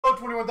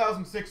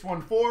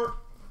21,614.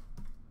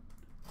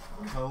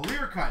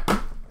 Clear cut.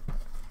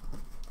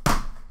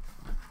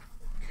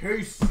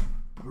 Case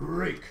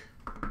break.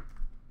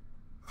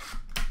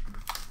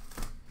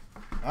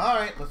 All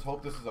right, let's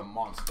hope this is a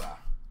monster.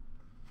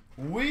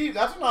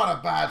 That's not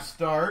a bad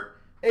start.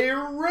 A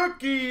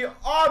rookie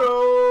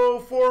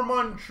auto for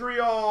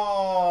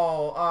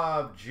Montreal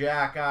of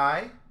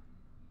Jack-Eye.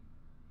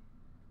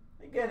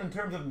 Again, in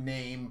terms of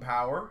name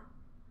power,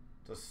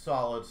 it's a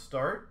solid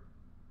start.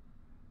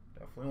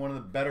 Definitely one of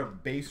the better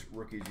base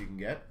rookies you can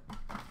get.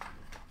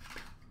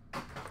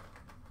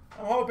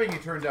 I'm hoping he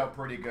turns out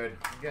pretty good.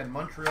 Again,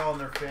 Montreal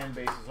and their fan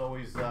base is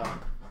always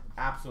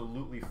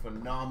absolutely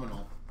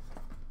phenomenal.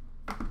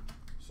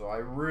 So I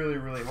really,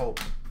 really hope.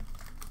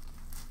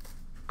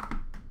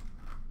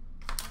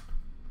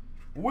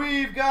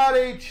 We've got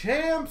a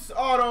Champs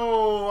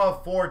auto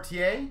of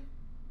Fortier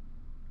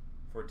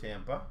for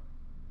Tampa.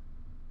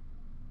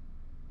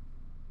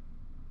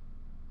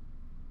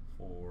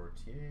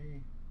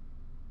 Fortier.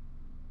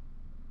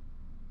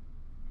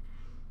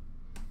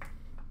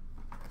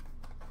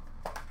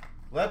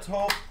 Let's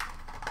hope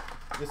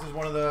this is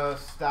one of the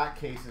stack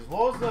cases.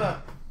 What was the...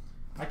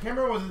 I can't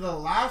remember, was it the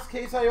last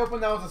case I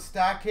opened that was a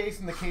stack case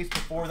and the case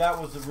before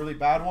that was a really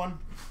bad one?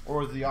 Or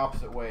was it the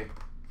opposite way?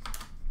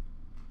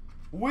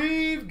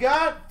 We've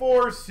got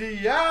for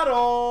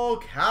Seattle,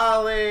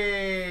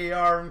 Calle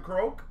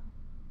Arncroak.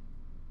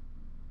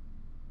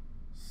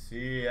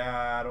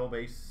 Seattle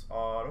base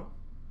auto.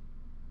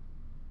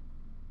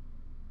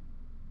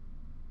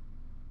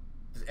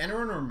 Does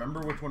anyone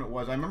remember which one it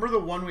was? I remember the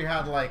one we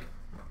had like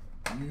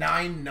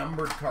 9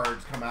 numbered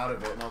cards come out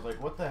of it, and I was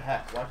like, what the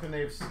heck? Why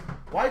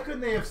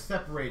couldn't they have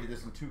separated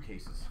this in 2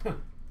 cases?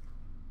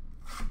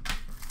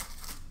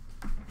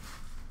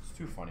 It's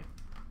too funny.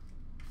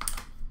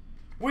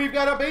 We've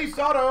got a base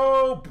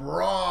auto,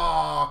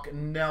 Brock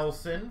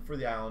Nelson for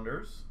the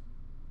Islanders.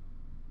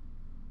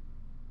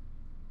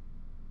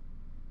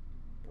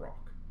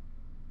 Brock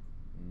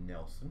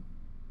Nelson.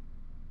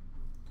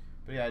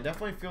 But yeah, I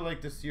definitely feel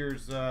like this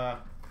year's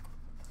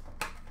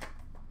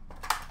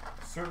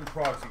certain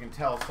products, you can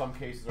tell some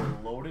cases are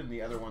loaded and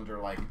the other ones are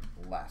like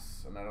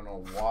less. And I don't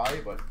know why,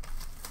 but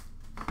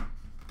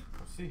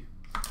we'll see.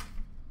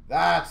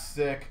 That's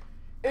sick.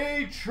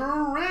 A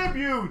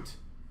tribute.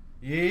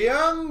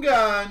 Young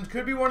Guns.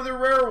 Could be one of the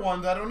rare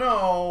ones. I don't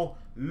know.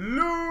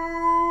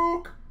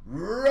 Luc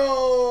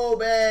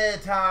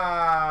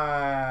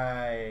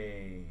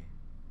Robitaille.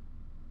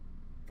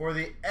 For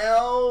the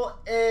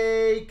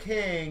LA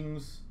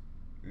Kings,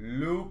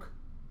 Luc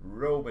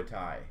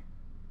Robitaille.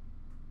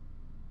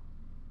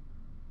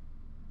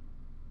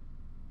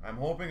 I'm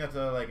hoping that's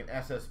like an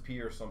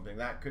SSP or something.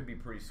 That could be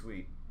pretty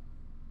sweet.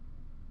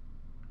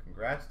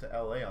 Congrats to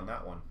LA on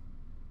that one.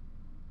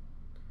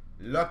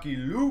 Lucky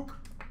Luke.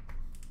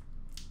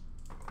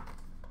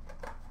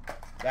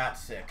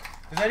 That's sick.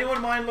 Does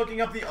anyone mind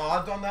looking up the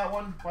odds on that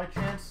one by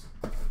chance?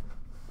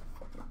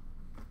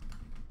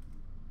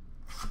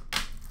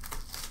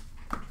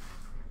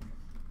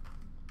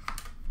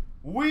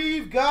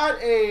 We've got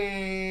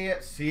a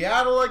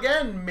Seattle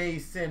again,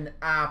 Mason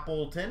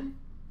Appleton.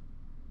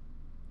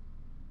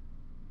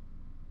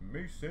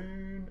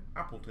 Mason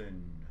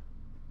Appleton,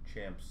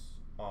 Champs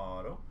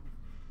auto.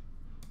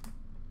 I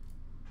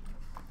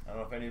don't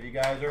know if any of you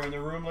guys are in the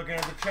room looking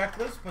at the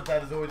checklist, but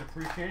that is always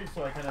appreciated,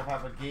 so I kind of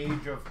have a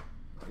gauge of,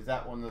 is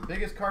that one of the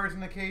biggest cards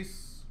in the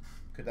case?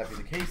 Could that be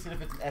the case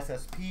if it's an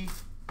SSP?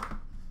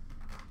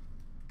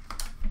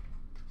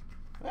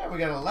 Yeah, we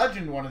got a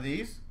legend one of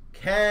these.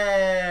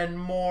 Ken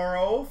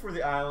Morrow for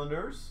the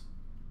Islanders.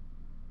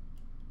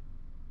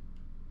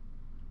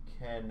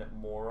 Ken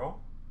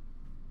Morrow.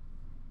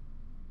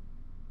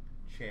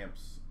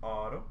 Champs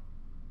auto.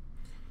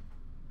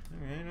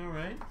 All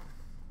right.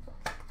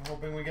 I'm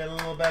hoping we get a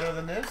little better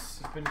than this.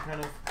 It's been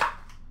kind of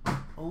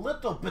a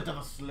little bit of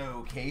a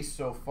slow case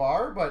so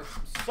far, but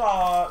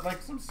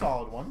like some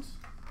solid ones.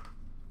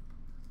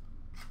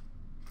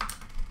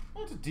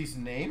 That's a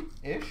decent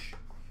name-ish.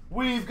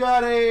 We've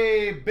got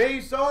a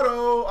base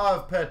auto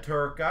of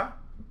Peterka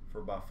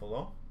for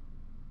Buffalo.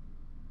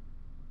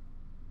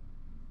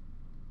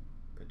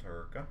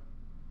 Peterka.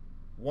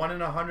 1 in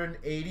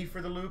 180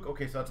 for the Luke.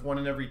 Okay, so that's 1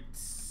 in every...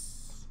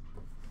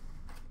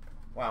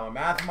 Wow, my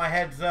math in my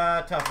head's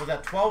tough. Was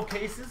that 12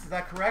 cases? Is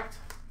that correct?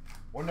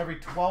 1 in every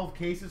 12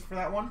 cases for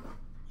that one?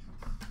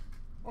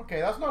 Okay,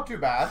 that's not too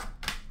bad.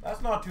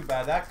 That's not too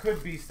bad. That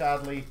could be,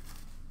 sadly,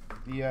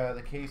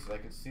 the case. I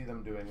could see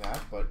them doing that,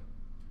 but...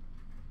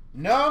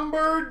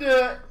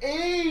 Number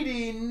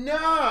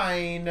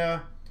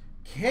 89,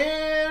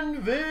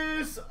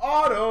 Canvas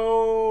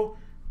Auto,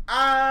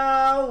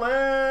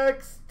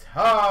 Alex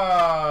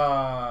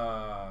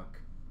Tuck.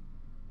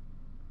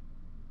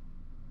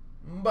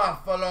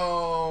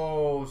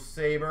 Buffalo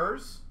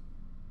Sabres,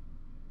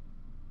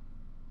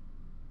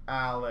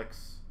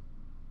 Alex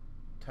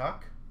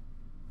Tuck.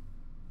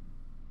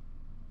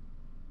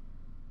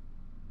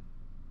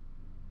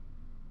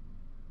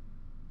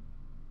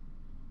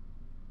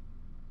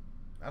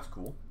 That's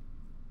cool.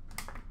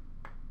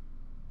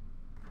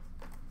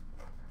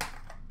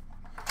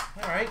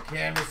 All right,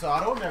 canvas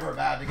auto. Never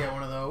bad to get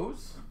one of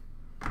those.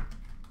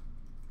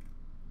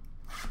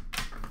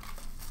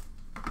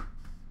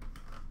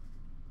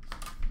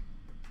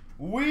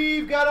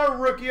 We've got a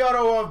rookie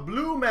auto of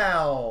Blue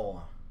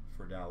Mel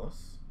for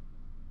Dallas.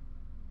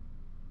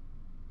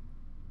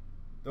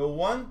 The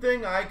one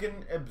thing I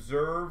can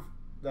observe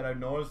that I've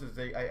noticed is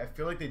I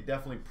feel like they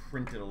definitely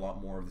printed a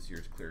lot more of this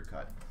year's clear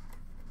cut.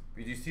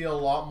 Because you see a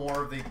lot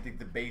more of the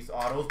base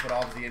autos, but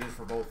obviously it is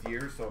for both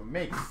years, so it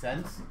makes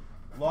sense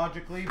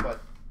logically,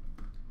 but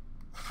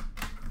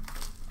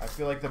I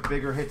feel like the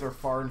bigger hits are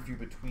far and few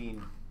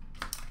between.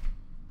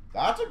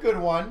 That's a good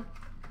one.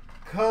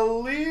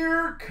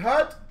 Clear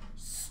cut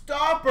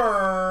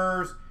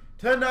stoppers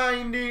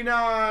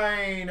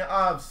 /99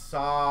 of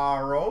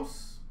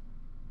Saros.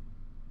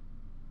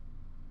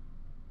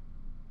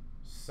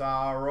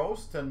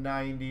 Saros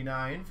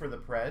 /99 for the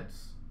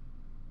Preds.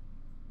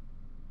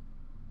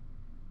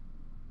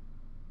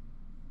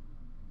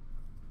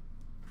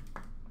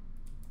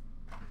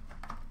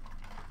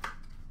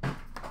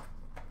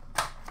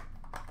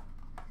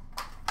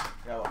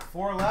 Got what,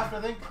 4 left,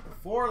 I think?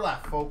 4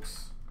 left,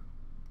 folks.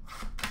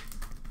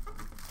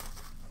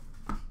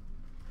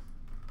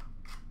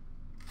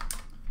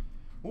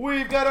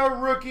 We've got a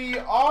rookie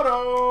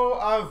auto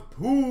of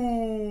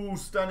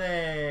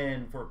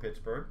Puustinen for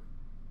Pittsburgh.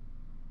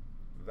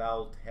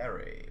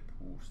 Valtteri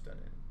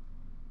Puustinen.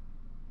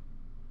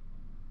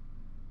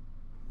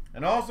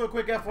 And also,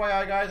 quick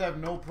FYI, guys, I have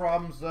no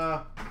problems.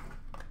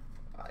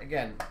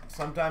 Again,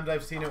 sometimes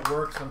I've seen it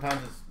work.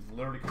 Sometimes it's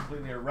literally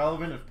completely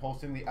irrelevant. It's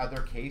posting the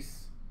other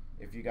case.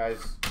 If you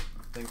guys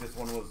think this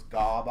one was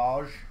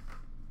garbage.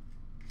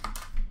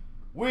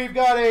 We've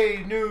got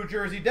a New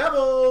Jersey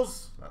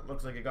Devils. That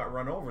looks like it got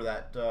run over,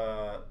 that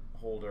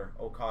holder.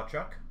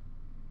 Okachuk.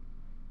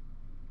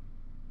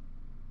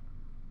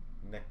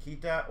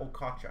 Nikita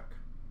Okachuk.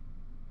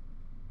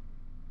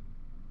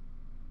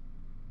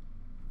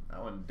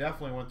 That one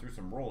definitely went through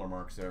some roller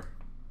marks there.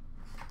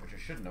 Which it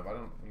shouldn't have. I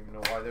don't even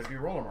know why there'd be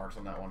roller marks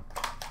on that one.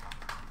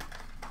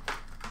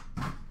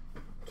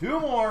 2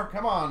 more.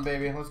 Come on,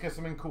 baby. Let's get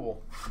something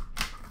cool.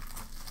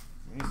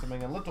 We need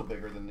something a little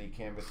bigger than the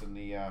canvas and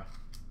the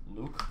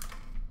Luke.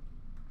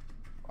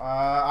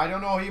 I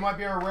don't know. He might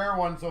be a rare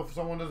one, so if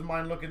someone doesn't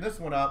mind looking this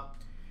one up.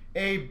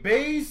 A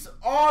base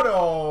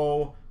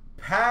auto,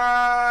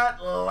 Pat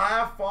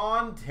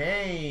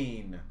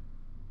LaFontaine.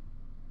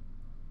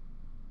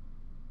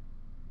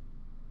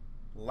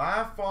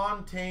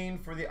 LaFontaine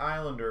for the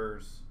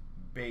Islanders,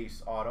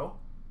 base auto.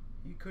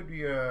 He could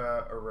be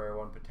a rare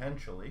one,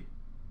 potentially.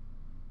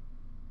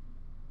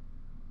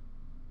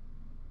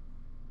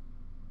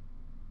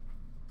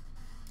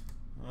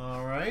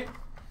 All right.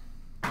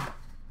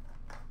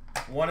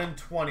 1 in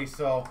 20,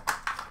 so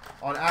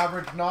on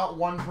average, not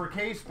 1 per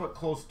case, but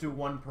close to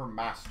 1 per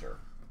master.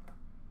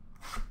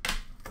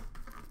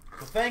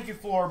 So thank you,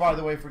 Floor, by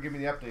the way, for giving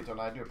me the updates on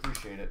that. I do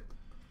appreciate it.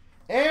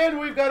 And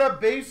we've got a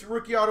base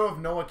rookie auto of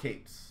Noah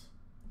Cates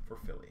for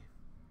Philly.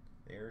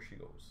 There she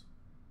goes.